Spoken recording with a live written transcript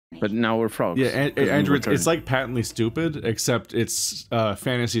but now we're frogs. Yeah, Andrew, it's like patently stupid, except it's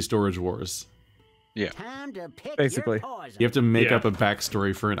fantasy Storage Wars. Yeah. Basically. You have to make up a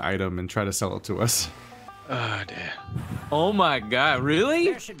backstory for an item and try to sell it to us. Oh dear. Oh my god,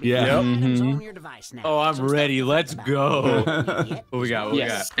 really? Yeah. Oh, I'm ready. Let's go. What we got? What we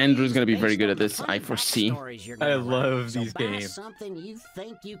got? Andrew's gonna be very good at this. I foresee. I love these games. Something you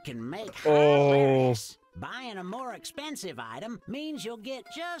think you can make. Oh. Buying a more expensive item means you'll get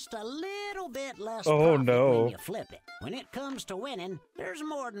just a little bit less Oh, profit no. when you flip it. When it comes to winning, there's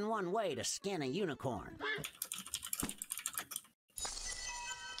more than one way to skin a unicorn.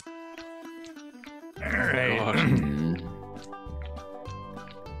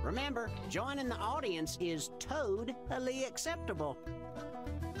 Remember, joining the audience is totally acceptable.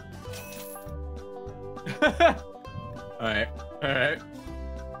 Alright, alright.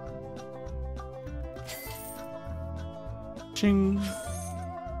 Ching.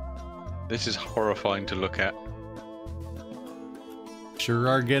 This is horrifying to look at. Sure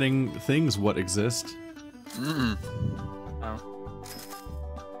are getting things what exist.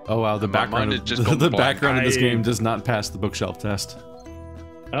 Oh wow, the background of, the background of this game does not pass the bookshelf test.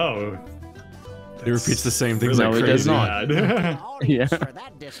 Oh. It repeats the same things No, like it does crazy. not. Yeah. For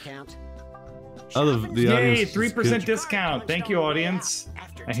that discount. Oh, the Yay, audience 3% discount. Thank you, audience.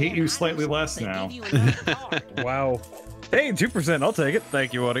 I hate you slightly less now. Wow. Hey, 2%. I'll take it.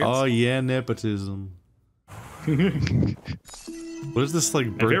 Thank you, audience. Oh yeah, nepotism. What is this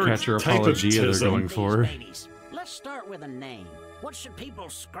like birdcatcher apologia they're going for? Let's start with a name. What should people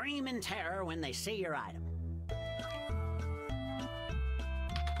scream in terror when they see your item?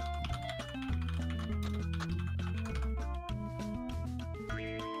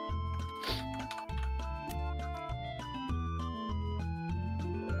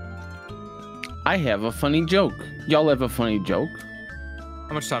 I have a funny joke. Y'all have a funny joke?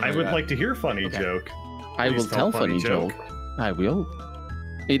 How much time? I would like to hear funny joke. I will Please tell funny joke. I will.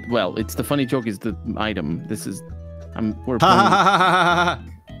 Well, it's the funny joke is the item. This is we're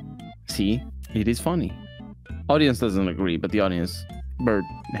playing. See, it is funny. Audience doesn't agree, but the audience bird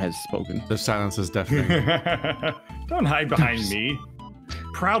has spoken. The silence is deafening. Don't hide behind me.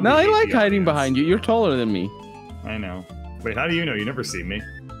 Proudly. No, I hate like the hiding audience. behind you. You're taller than me. I know. Wait, how do you know? You never see me.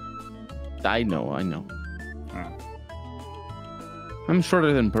 I know. Oh. I'm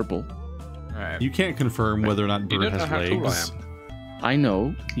shorter than purple. Alright. You can't confirm whether or not You bird don't know has how tall I legs. am. I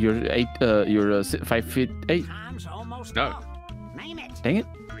know. You're 5'8". Time's almost No. up. Name it. Dang it.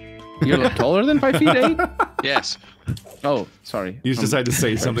 You're taller than 5'8". Yes. Oh, sorry. You just decide to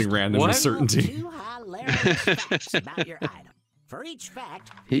say something random What? with certainty. Two hilarious facts about your item. For each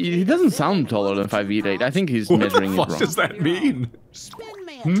fact, He doesn't sound taller than 5'8". I think he's What measuring the it fuck wrong. does that mean? spin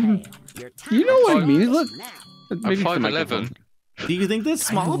me a tale. Your time You know what I is mean? Look. now. I'm Maybe it's the 5'11". microphone. Do you think that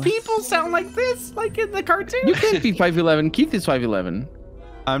small people sound like this, like in the cartoon? You can't be 5'11". Keith is 5'11".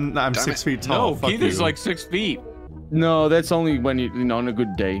 I'm 6 feet tall. No, Fuck Keith you. is like 6 feet. No, that's only when you know on a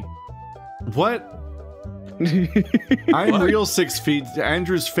good day. What? I'm real 6 feet.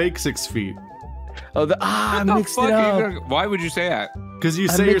 Andrew's fake 6 feet. Oh, I What the mixed fuck it are up. you- Why would you say that? Because you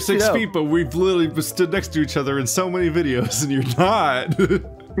I say you're mixed it 6 up. feet, but we've literally stood next to each other in so many videos, and you're not.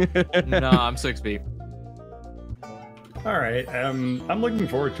 No, I'm 6 feet. All right. I'm looking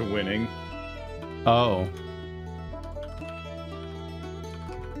forward to winning. Oh.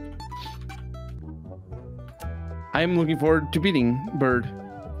 I'm looking forward to beating Bird,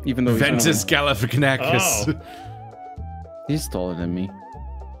 even though Ventus Galifianakis. Oh. he's taller than me.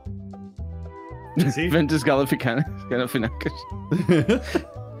 Is he? Ventus Galifianakis.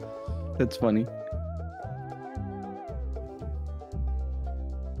 That's funny.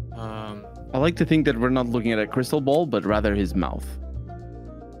 I like to think that we're not looking at a crystal ball, but rather his mouth.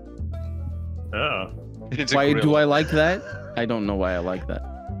 Oh. It's a Why grill. do I like that? I don't know why I like that.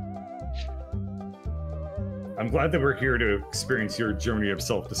 I'm glad that we're here to experience your journey of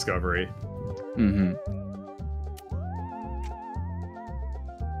self-discovery. Mm-hmm.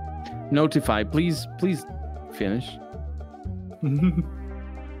 Notify, please finish.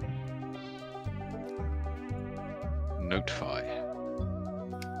 Notify.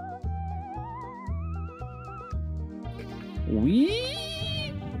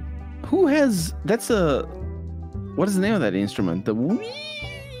 Who has? That's a. What is the name of that instrument? The Theremin.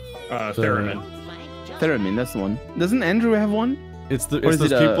 theremin. That's the one. Doesn't Andrew have one? It's Or those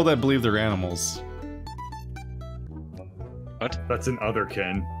is it, people that believe they're animals. What? That's an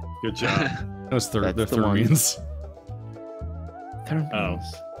otherkin. Good job. Those they're That's the one. thermians. Thermins.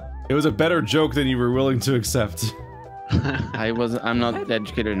 It was a better joke than you were willing to accept. I'm not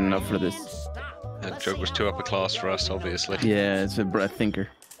educated enough for this. That joke was too upper class for us, obviously. Yeah, it's a breath thinker.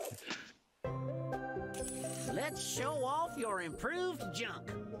 Show off your improved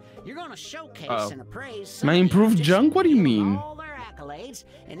junk. You're gonna showcase and appraise My improved junk? What do you mean? all their accolades,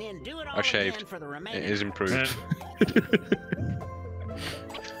 and then do it all shaved. again for the remaining. It is improved.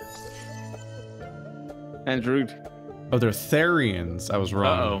 Andrew. Oh, they're Therians. I was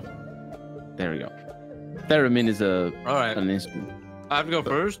wrong. There we go. Theremin is Alright. an instrument. I have to go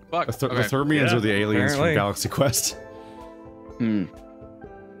first? Fuck. The Thermians are the aliens from Galaxy Quest.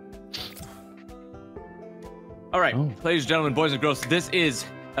 Alright, ladies and gentlemen, boys and girls, this is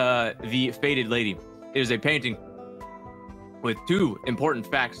the Faded Lady. It is a painting with 2 important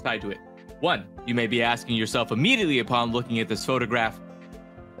facts tied to it. 1, you may be asking yourself immediately upon looking at this photograph,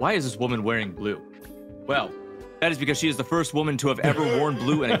 why is this woman wearing blue? Well, that is because she is the first woman to have ever worn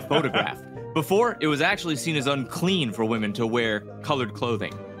blue in a photograph. Before, it was actually seen as unclean for women to wear colored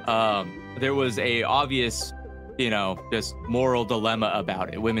clothing. There was a obvious, just moral dilemma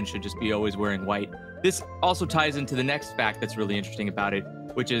about it. Women should just be always wearing white. This also ties into the next fact that's really interesting about it,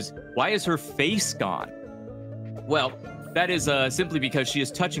 which is, why is her face gone? Well, that is simply because she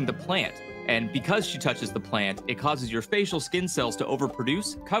is touching the plant. And because she touches the plant, it causes your facial skin cells to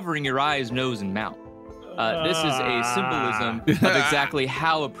overproduce, covering your eyes, nose, and mouth. This is a symbolism of exactly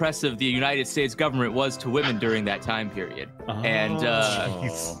how oppressive the United States government was to women during that time period. And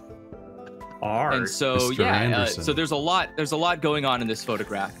so so there's a lot going on in this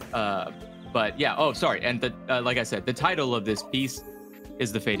photograph. But yeah, and like I said, the title of this piece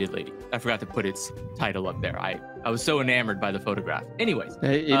is The Faded Lady. I forgot to put its title up there. I was so enamored by the photograph. Anyways,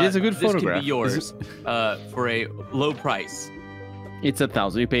 it is a good photograph. This can be yours for a low price. It's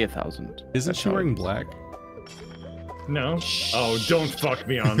 1,000. You pay 1,000. Isn't she wearing black? No. Oh, don't fuck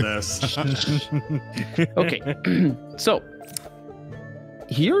me on this. Okay. So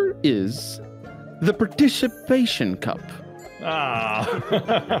here is the participation cup.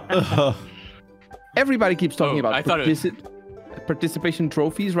 Everybody keeps talking about participation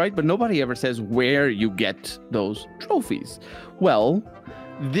trophies, right? But nobody ever says where you get those trophies. Well,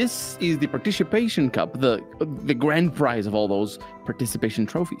 this is the participation cup, the grand prize of all those participation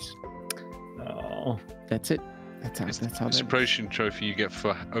trophies. Oh, that's it. That's how. Participation trophy you get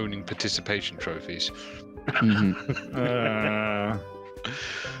for owning participation trophies.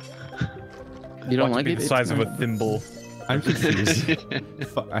 You don't like it? The size of a thimble. I'm confused.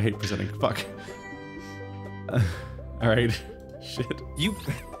 I hate presenting. Fuck. All right. Shit. You.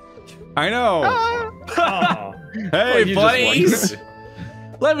 I know. Hey, buddies.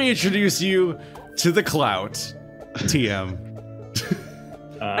 Let me introduce you to the clout. TM.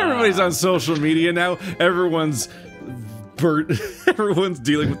 Everybody's on social media now. Everyone's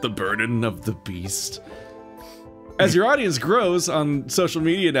dealing with the burden of the beast. As your audience grows on social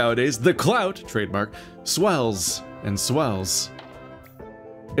media nowadays, the clout, trademark, swells and swells.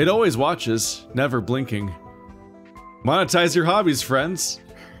 It always watches, never blinking. Monetize your hobbies, friends.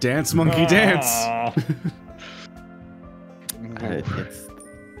 Dance, monkey, dance.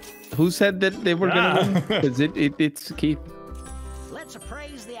 Who said that they were gonna win? Because it's Keith. Let's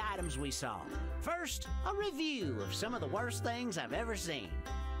appraise the items we saw. First, a review of some of the worst things I've ever seen.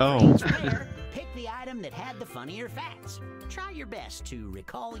 Oh. Rare, pick the item that had the funnier facts. Try your best to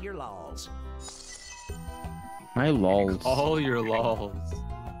recall your lols. My lols. All your lols.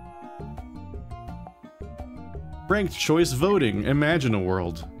 Ranked choice voting. Imagine a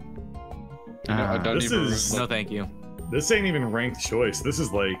world. I don't even No, thank you. This ain't even ranked choice. This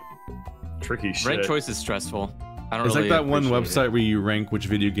is like tricky shit. Ranked choice is stressful. I don't It's really like that one appreciate website where you rank which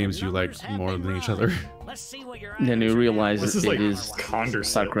video games you like more than each other. Let's see what your Then you realize This it is like is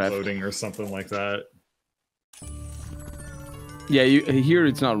Condorcet StarCraft. voting or something like that. Yeah, here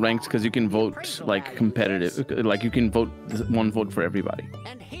it's not ranked because you can vote like competitive. Like you can vote one vote for everybody.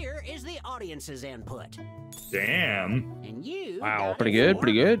 And here is the audience's input. Damn. And you Wow. Pretty good,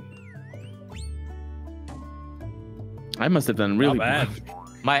 pretty good. I must have done really Not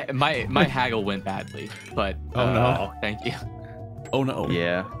bad. My haggle went badly, but Oh, no. thank you. Oh no.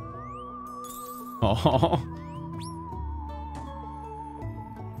 Yeah. Oh.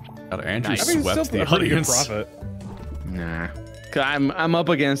 God, Andrew I mean, swept still the a pretty good audience. profit. Nah. 'Cause I'm up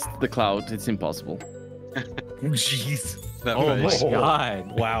against the cloud. It's impossible. Jeez. That Oh my face.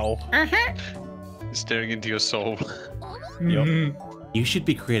 god. Wow. Staring into your soul. Yep. You should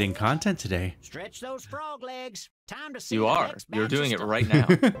be creating content today. Stretch those frog legs. Time to see You the are. next You're batch doing of it stuff. right now.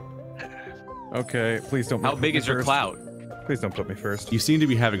 Okay, please don't. How put big me is your first. cloud? Please don't put me first. You seem to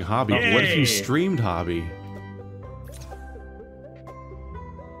be having hobby. What if you Yay. streamed hobby?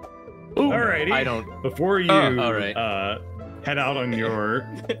 Alrighty. I don't. Before you all right. head out on your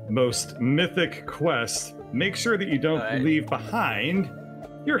most mythic quest, make sure that you don't Alright. leave behind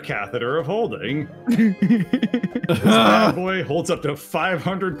your catheter of holding. This bad boy holds up to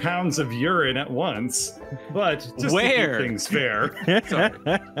 500 pounds of urine at once, but just to keep things fair,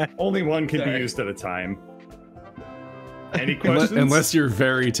 only one can be used at a time. Any questions? Unless you're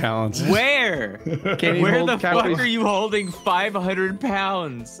very talented. Where? Where the fuck are you holding 500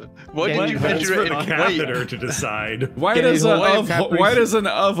 pounds? Why did you measure it in catheter to decide? Why does an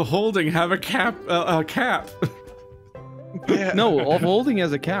of holding have a cap? Yeah. No, of holding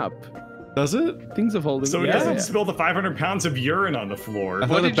has a cap. Does it? Things of holding. So it doesn't spill the 500 pounds of urine on the floor.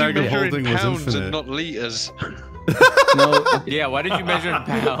 Why did you measure in pounds and not liters? No. Yeah, why did you measure in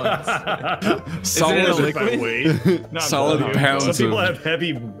pounds? Solid by weight. Not solid volume. pounds. Some people have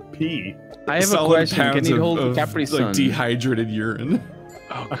heavy pee. I have a question. Can you hold the Capri Sun? Like dehydrated urine.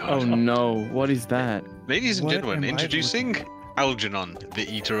 Oh god. Oh no, what is that? Ladies and gentlemen, introducing Algernon, the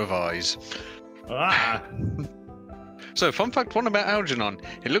Eater of Eyes. Ah. So, fun fact one about Algernon.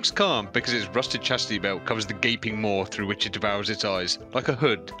 It looks calm because its rusted chastity belt covers the gaping maw through which it devours its eyes, like a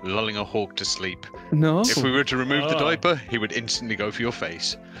hood lulling a hawk to sleep. No. If we were to remove the diaper, he would instantly go for your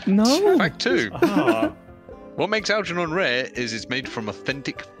face. No. Fact 2. What makes Algernon rare is it's made from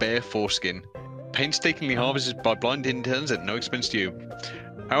authentic bear foreskin, painstakingly harvested by blind interns at no expense to you.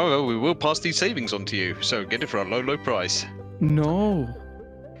 However, we will pass these savings on to you, so get it for a low, low price. No.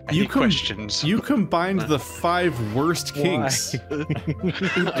 Any questions? You combined the 5 worst kinks.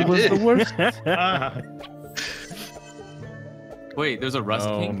 It was the worst. Wait, there's a rust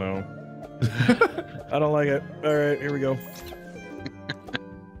kink? Oh no. I don't like it. All right, here we go.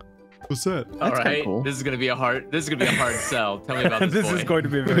 What's that? All right, cool. this is gonna be a hard sell. Tell me about this. This is going to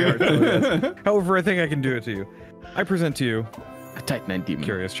be a very hard sell. Yes. However, I think I can do it to you. I present to you A Titanite demon.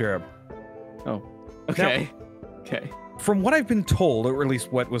 Curious Cherub. Oh. Okay. Okay. From what I've been told, or at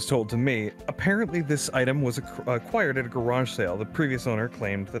least what was told to me, apparently this item was acquired at a garage sale. The previous owner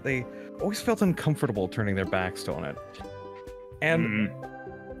claimed that they always felt uncomfortable turning their backs on it. And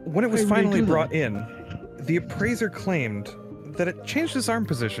when it was finally brought in, the appraiser claimed that it changed its arm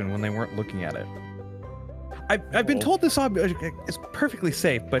position when they weren't looking at it. I've been told this object is perfectly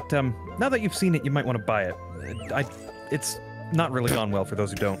safe, but now that you've seen it, you might want to buy it. It's not really gone well for those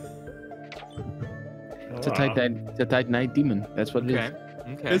who don't. It's a Titanite demon. That's what it is.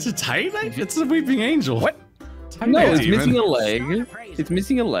 Okay. It's a Titanite? It's a weeping angel. What? No, it's missing a leg. It's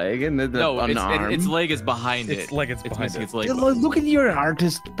missing a leg and an arm. Its leg is behind it. Its leg is behind it. Its leg. Look at your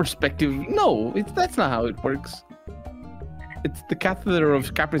artist perspective. No, that's not how it works. It's the catheter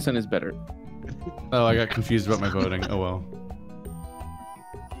of Capri Sun is better. Oh, I got confused about my voting. Oh well.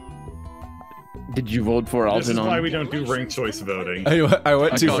 Did you vote for Algernon? This is why we don't do ranked choice voting. I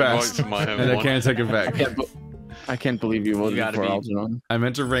went too fast, and I can't take it back. I can't believe you voted for Algernon. I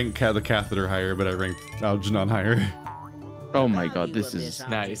meant to rank the catheter higher, but I ranked Algernon higher. Oh my god, this is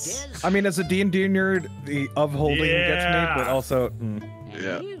nice. I mean, as a D&D nerd, the of holding gets me, but also...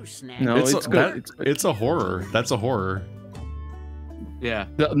 Yeah. No, it's good. It's a horror. That's a horror. Yeah.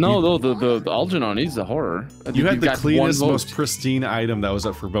 The Algernon is a horror. You had the cleanest, most pristine item that was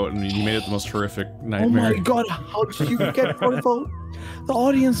up for vote, and you made it the most horrific nightmare. Oh my god, how did you get for a vote? The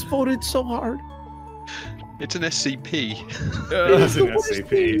audience voted so hard. It's an SCP. It is an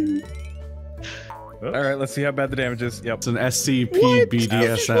SCP. All right, let's see how bad the damage is. Yep. It's an SCP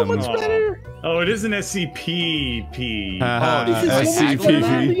BDSM. Oh, it is an SCP-P.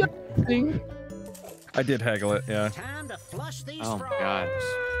 SCP. I did haggle it, yeah. Oh my god.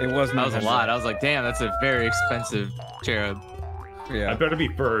 It wasn't. That was a lot. I was like, damn, that's a very expensive cherub. Yeah. I better be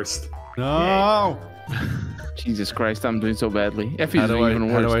first. No. Jesus Christ, I'm doing so badly. Effie's How do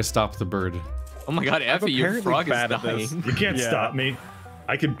even worse. I stop the bird? Oh my god, Effie, your frog is dying. You can't stop me.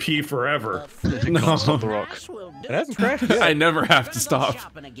 I can pee forever. No. Stop the rock. It hasn't crashed yet. I never have to stop.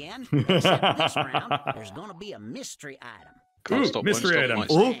 Again, except this round, there's gonna be a mystery item. Can't stop, mystery won't item.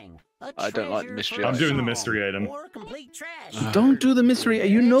 stop, I don't like the mystery I'm item. doing the mystery item. Don't do the mystery.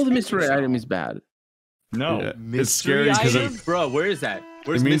 You know the mystery item is bad. No. Yeah, it's scary because bro, where is that?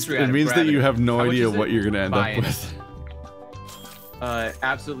 Where's it means that you have no idea what you're gonna end Buying. up with.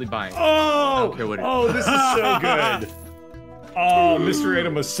 Absolutely buying. Oh! Okay, what Oh, this is so good. Oh, mystery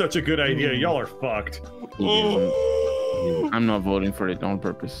item was such a good idea. Y'all are fucked. I'm not voting for it on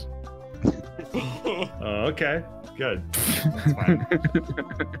purpose. Okay. Good. That's fine.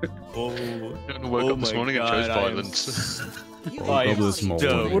 I woke up this morning and chose violence. This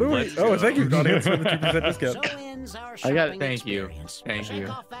moment. What do we? Oh, thank you, audience, for the 2% discount. I got it. Thank you. Thank you.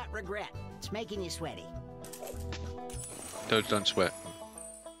 Off that regret. It's making you sweaty. Don't sweat.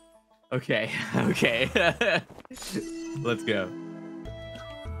 Okay. Okay. Let's go.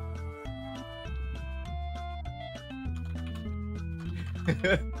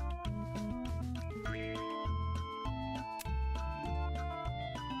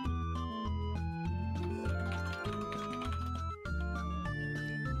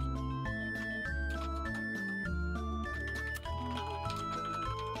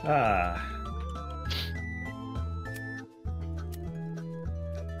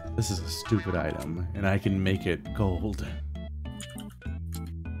 This is a stupid item, and I can make it gold.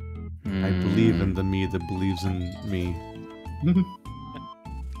 I believe in the me that believes in me.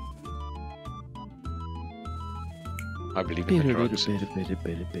 I believe in the drugs. The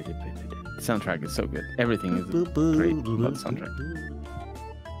soundtrack is so good. Everything is great about the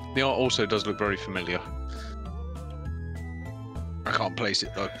soundtrack. The art also does look very familiar. I can't place it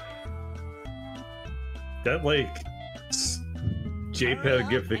though. That like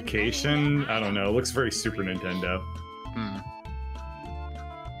JPEGification, I don't know, looks very Super Nintendo.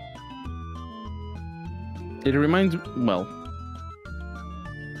 It reminds, well,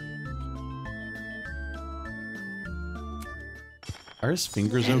 are his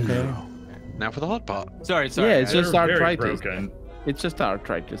fingers okay? Now for the hard part. Sorry. yeah, it's just They're very arthritis. broken. It's just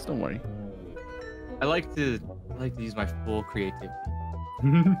arthritis. Don't worry. I like to use my full creativity.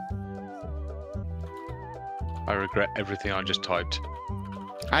 I regret everything I just typed.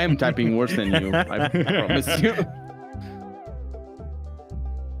 I am typing worse than you. I promise you.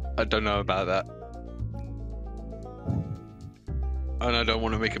 I don't know about that. And I don't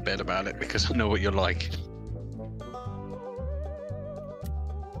want to make a bet about it because I know what you're like.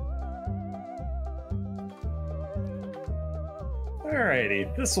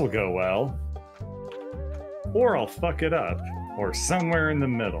 Alrighty, this will go well. Or I'll fuck it up. Or somewhere in the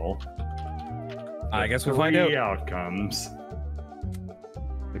middle. I guess we'll find out. Three outcomes.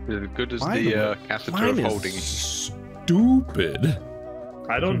 As good as the catheter of holding. Stupid.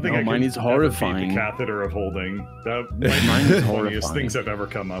 I don't think mine is horrifying. The catheter of holding. That might Mine be is the funniest horrifying. things I've ever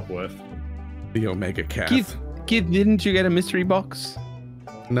come up with. The Omega Cath. Keith, didn't you get a mystery box?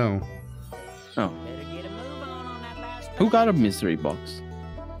 No. Oh. Better get a move on that last Who got a mystery box?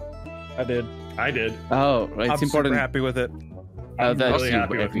 I did. I did. Oh, it's I'm important. super happy with it. I'm That's really you,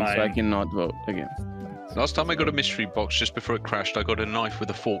 happy with Epi, so I mine. cannot vote against. Last time I got a mystery box just before it crashed, I got a knife with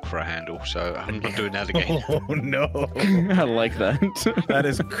a fork for a handle, so I'm not doing that again. Oh no. I like that. That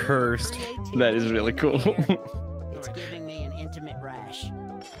is cursed. That is really cool. It's giving me an intimate rash.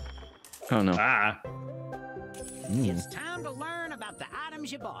 Oh no. Ah. It's time to learn about the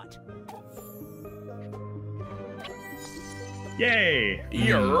items you bought. Yay!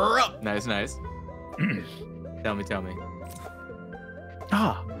 You're up. Nice. Tell me.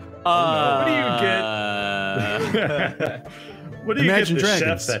 Ah. What do you get? What do you Imagine get the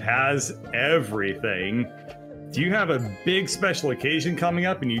Dragons. chef that has everything? Do you have a big special occasion coming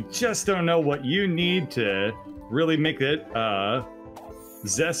up and you just don't know what you need to really make it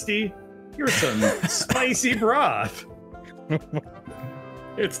zesty? Here's some spicy broth.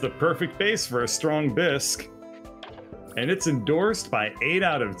 It's the perfect base for a strong bisque. And it's endorsed by 8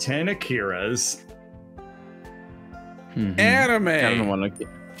 out of 10 Akiras. Anime. I don't know what I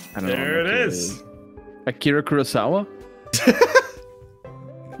don't know There what it Akira is. Akira Kurosawa?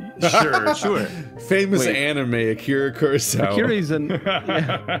 Sure. Famous Wait. anime Akira Kurosawa. Akira is an...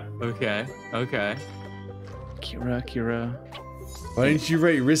 Yeah. Okay. Akira. Why didn't you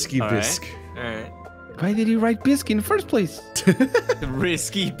write Risky All right. Bisque? All right. Why did he write bisque in the first place? The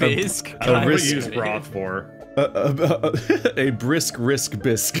risky bisque. I don't know what risk- you use broth for. A brisk risk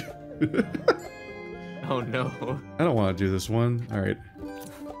bisque. Oh no. I don't want to do this one. All right.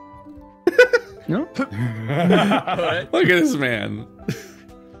 No? Look at this man.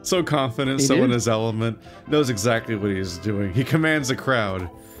 So confident, He so in did? his element, knows exactly what he's doing. He commands a crowd.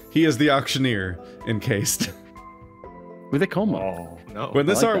 He is the auctioneer, encased. With a coma. Oh. No. When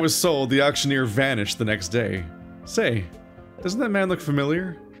this like art that. was sold, the auctioneer vanished the next day. Say, doesn't that man look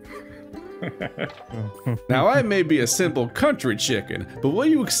familiar? Now, I may be a simple country chicken, but will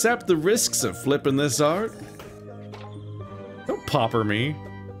you accept the risks of flipping this art? Don't popper me.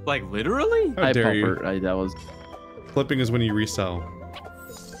 Like literally? How dare you? That was... Flipping is when you resell.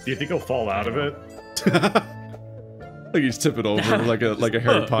 Do you think he'll fall out of it? Like you just tip it over like a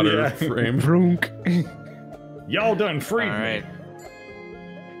Harry Potter Yeah. frame. Brunk. Y'all done freed All right.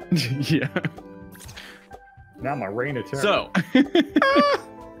 me. Yeah. Now my reign of terror. So,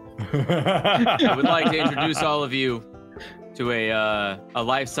 I would like to introduce all of you to a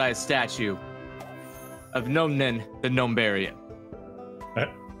life-size statue of Nomnen the Gnombarian.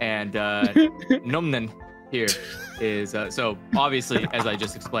 And Nomnen here is so obviously, as I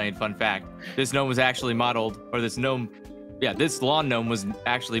just explained, fun fact, this gnome was actually modeled, or this lawn gnome was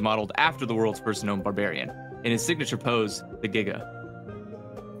actually modeled after the world's first gnome barbarian in his signature pose, the Giga.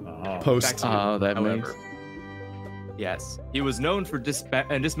 Post. Oh, that However, makes. yes, he was known for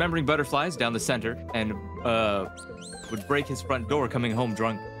dismembering butterflies down the center and would break his front door coming home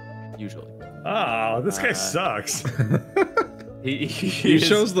drunk, usually. Oh, this guy sucks. He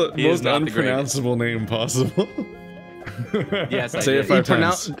chose the most unpronounceable name possible. Yes, I Say it did. 5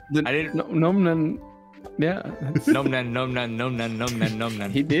 times. I didn't. Yeah.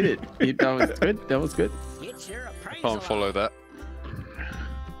 Nom. He did it. That was good. That was good. It's your appraisal. Can't follow that.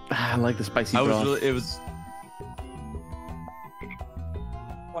 I like the spicy I was broth. really. It was.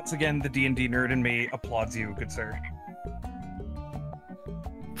 Once again, the D&D nerd in me applauds you, good sir.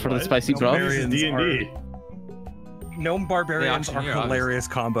 For the What? spicy broth. Barbarians D&D. Gnome barbarians The are auctioneer, hilarious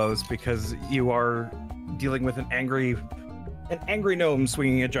combos because you are dealing with an angry gnome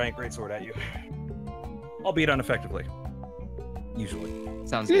swinging a giant greatsword at you, albeit ineffectively. Usually.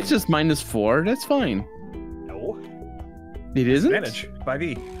 Sounds It's good. just -4. That's fine. No. It isn't. Advantage.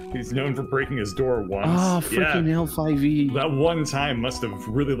 5e. He's known for breaking his door once. Oh, freaking hell, 5e. That one time must have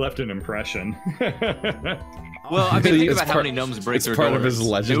really left an impression. Well, I mean, So think it's about how part- many gnomes break it's their part of doors. his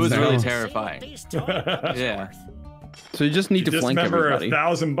legend It was now. really These terrifying. totally Yeah. So you just need to flank Dismember everybody.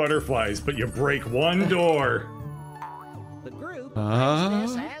 1,000 butterflies, but you break one door. The group Ah.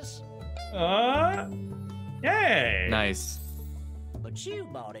 appraised this as, Yay! Nice. but you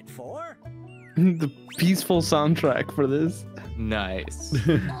bought it for. The peaceful soundtrack for this. Nice.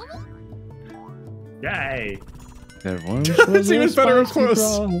 Yay! It's even better up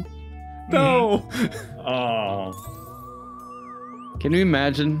close. No. Oh. Can you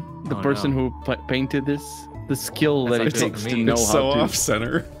imagine the Oh, person no. who painted this? The skill That's that it like takes me. to know It's how so to. off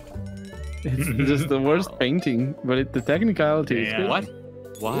center. It's just the worst painting, but the technicality is Damn. good. What?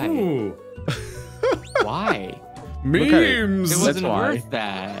 Why? Ooh. Why? Memes. It wasn't why. worth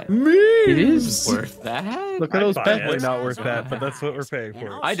that. Memes. It is. Worth that? Look at I'd those buy pets. it. Definitely not worth that, but that's what we're paying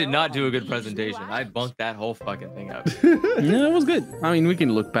for. I did not do a good presentation. I bunked that whole fucking thing out. Yeah, it was good. I mean, we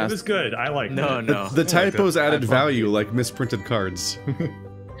can look It past. was good. I like No, it. no. The typos added I value like misprinted cards.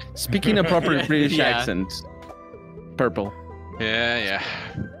 Speaking a proper British Yeah. accent. Purple. Yeah.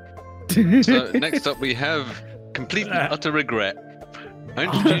 So next up we have completely utter regret. I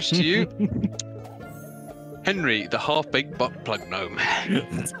introduce to you Henry, the half-baked butt plug gnome.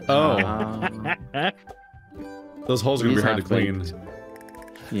 Oh, Ah, those holes are gonna be he's hard to clean.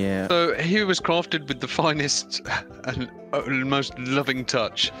 half-baked. Yeah. So he was crafted with the finest and most loving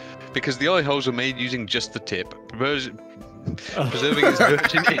touch, because the eye holes were made using just the tip, preserving its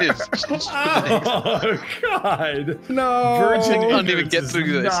virgin ears. Oh God! No. Virgin Can't even innards get is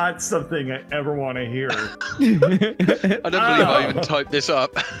through this. not something I ever want to hear. I don't believe I even typed this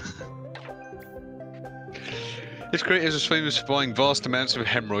up. This creator is famous for buying vast amounts of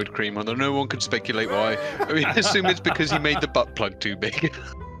hemorrhoid cream, although no one could speculate why. We assume it's because he made the butt plug too big.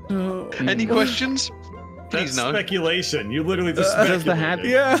 Any questions? Please That's no. speculation. You literally just Does the hat?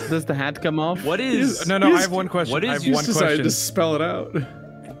 speculated. Yeah. Does the hat come off? What is? No, I have one question. what I is have You one just decided question. to spell it out.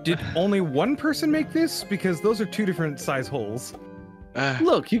 Did only one person make this? Because those are two different size holes.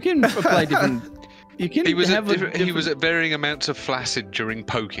 Look, you can apply different. You can He was have at a different, he was at varying amounts of flaccid during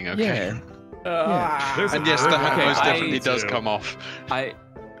poking. Okay. Yeah, There's And a yes, the good hat Okay, most I- definitely does come off. I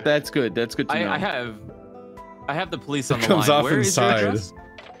that's good. That's good to know. I have the police on It the comes line. off Where is your inside. address?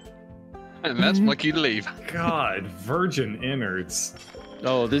 And that's like you to leave. God, virgin innards.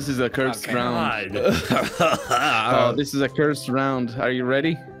 Oh, this is a cursed round. God. Oh, this is a cursed round. Are you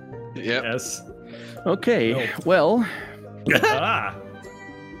ready? Yep. Yes. Okay. Well, Ah.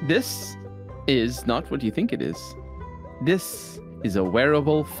 this is not what you think it is. This is a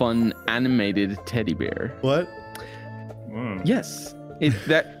wearable, fun, animated teddy bear. What? Mm. Yes,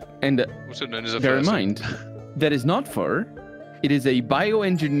 and Also known as a bear in fursuit. mind, that is not fur. It is a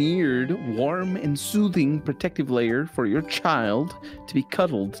bioengineered, warm and soothing protective layer for your child to be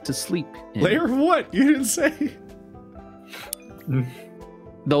cuddled to sleep in. Layer of what? You didn't say.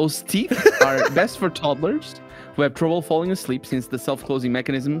 Those teeth are best for toddlers who have trouble falling asleep, since the self-closing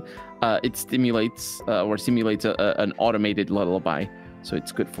mechanism it stimulates or simulates an automated lullaby. So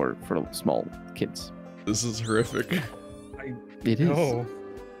it's good for small kids. This is horrific. It is. Oh.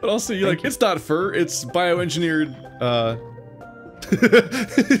 But also, you're like, it's not fur. It's bioengineered.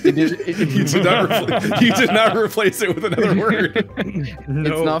 You did not replace it with another word.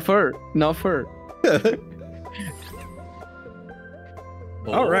 No. It's not fur. Not fur.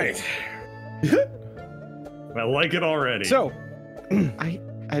 All right. I like it already. So,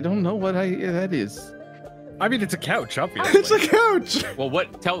 I don't know what that is. I mean, it's a couch, obviously. It's a couch. Well,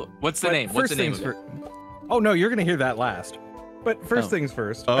 what's the But name? What's the first name? things Of it? Oh no, you're gonna hear that last. But first Oh. things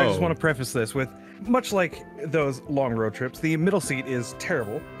first, I just Oh. want to preface this with much like those long road trips, the middle seat is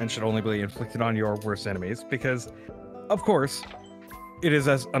terrible and should only be inflicted on your worst enemies because, of course, it is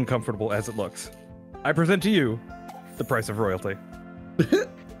as uncomfortable as it looks. I present to you the price of royalty. The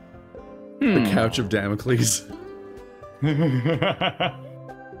couch of Damocles.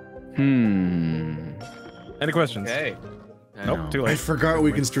 Any questions? Okay. Nope, too I late. forgot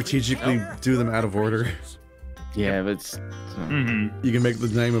we can strategically do them out of order. Yeah, but it's... You can make the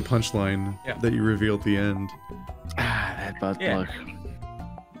name a punchline that you reveal at the end. that butt plug.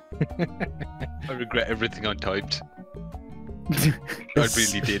 I regret everything I typed. I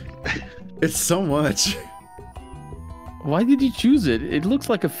really did. It's so much. Why did you choose it? It looks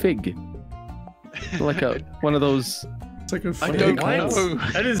like a fig. Like one of those... It's like a I fake. don't know.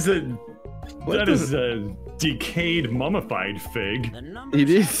 That is a decayed, mummified fig. It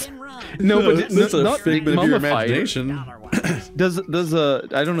is. No, but it's a not figment of your mummified. imagination. Does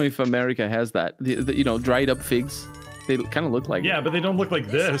I don't know if America has that. You know, dried up figs. They kind of look like. Yeah, but they don't look like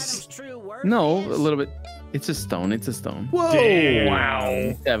this. No, a little bit. It's a stone. It's a stone. Whoa! Damn.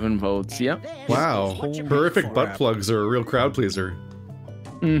 Wow! 7 votes. Yep. Wow! Horrific butt plugs are a real crowd pleaser.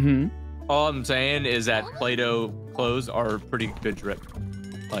 Mm-hmm. All I'm saying is that Play-Doh clothes are pretty good drip.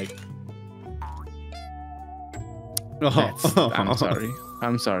 Like. I'm sorry.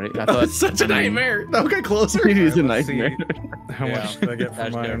 I'm sorry. I thought That's such a nightmare. That got closer. It is a Let's see nightmare. how much did I get for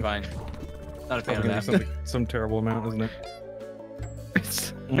That's mine? terrifying. Not a fan of Probably that. some terrible amount, isn't it?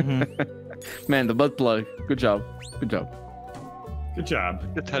 It's- Mm-hmm. Man, the butt plug. Good job. Good job. Good job.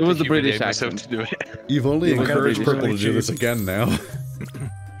 It was the British accent. To do it. You've only It was encouraged British Purple to do this again now.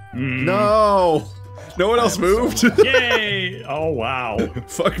 Mm. No! No one else moved? Yay! Oh, wow.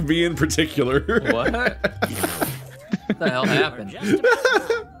 Fuck me in particular. What? What the hell happened?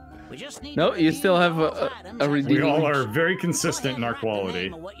 No, you still have a We redeeming. all are very consistent in our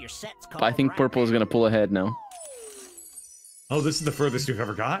quality. I think purple is gonna pull ahead now. Oh, this is the furthest we've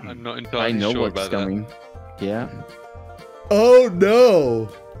ever gotten. I'm not entirely I know sure what's about coming. Yeah. Oh no!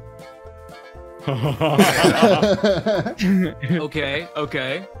 Okay,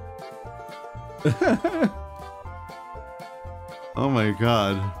 okay. Oh my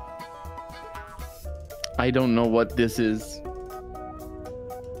god. I don't know what this is.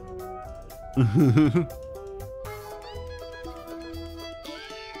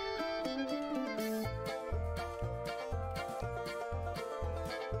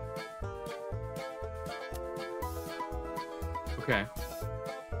 Okay.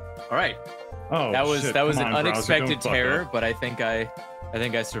 All right. Oh, That was shit. an Come on, browser, unexpected don't fuck terror, up. but I think I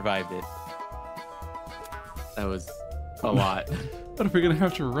survived it. That was a lot. What if we're gonna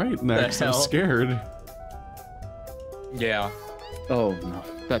have to write next? I'm hell? scared. Yeah. Oh no,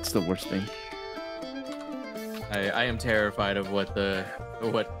 that's the worst thing. I am terrified of what I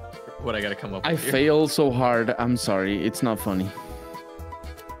gotta come up I with. here. fail so hard. I'm sorry. It's not funny.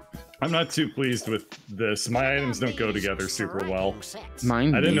 I'm not too pleased with this. My items don't go together super well.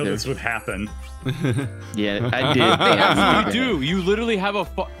 Mine I didn't know neither. this would happen. Yeah, I did. They They absolutely did. do. You literally have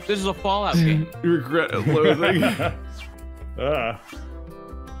this is a Fallout game. You regret loathing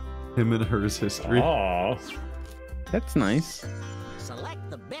him and hers history. Aw. That's nice. Select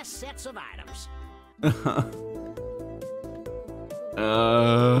the best sets of items. It's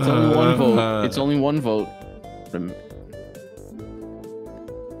only one vote. It's only one vote.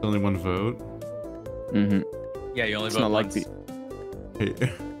 Only one vote. Mm-hmm. Yeah, you only It's vote not like once. the. Hey.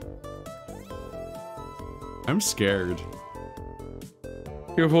 I'm scared.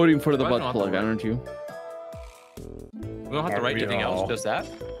 You're voting for the Well, I butt don't have to plug, write. aren't you? We don't have to Aren't write we anything else, all? just that.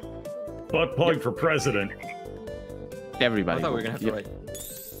 Butt plug for president. Everybody. I thought we were gonna have to Yep. write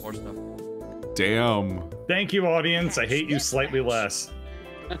more stuff. Damn. Thank you, audience. I hate you slightly less.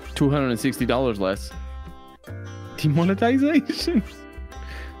 $260 less. Demonetization.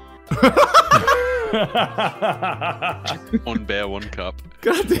 One bear, one cup.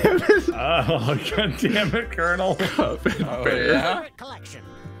 God damn it. Oh, god damn it, Colonel. Yeah? Collection.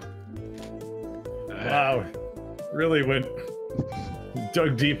 Wow. Really went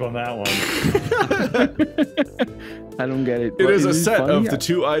dug deep on that one. I don't get it. It What, is a it set funny? of the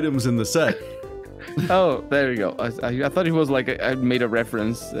 2 items in the set. Oh, there you go. I thought it was like I made a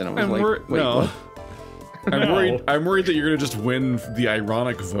reference, and I was And like, we're, wait, no. what? No. I'm worried that you're gonna just win the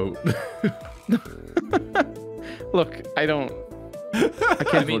ironic vote. Look, I don't. I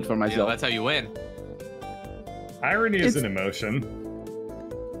can't I mean, vote for you know, myself. that's how you win. Irony is It's- an emotion.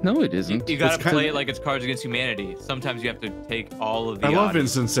 No, it isn't. You gotta It's kind play of- it like it's Cards Against Humanity. Sometimes you have to take all of the. I love odds.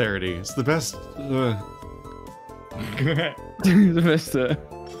 insincerity. It's the best. The best,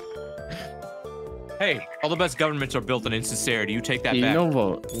 Hey, all the best governments are built on insincerity. You take that back. No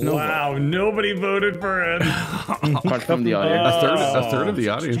vote. No Wow, nobody voted for him. Apart from the audience. A third of the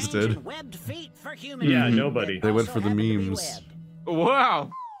audience did. Yeah, nobody. They went for the memes.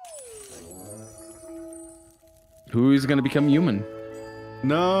 Wow. Who is going to become human?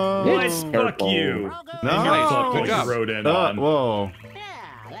 No. It's Fuck purple. you. No. Fuck Good what job. you wrote in on. Whoa. Yeah,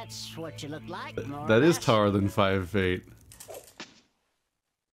 that's what you look like. That is taller than 5 fate.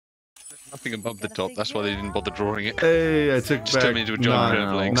 Nothing above the top. That's why they didn't bother drawing it. Hey, I took Just back turned me into a giant not,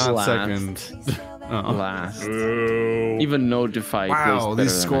 curve legs. not Last. second. Last. Ooh. Even notified. Wow,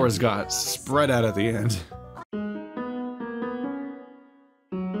 these scores got spread out at the end.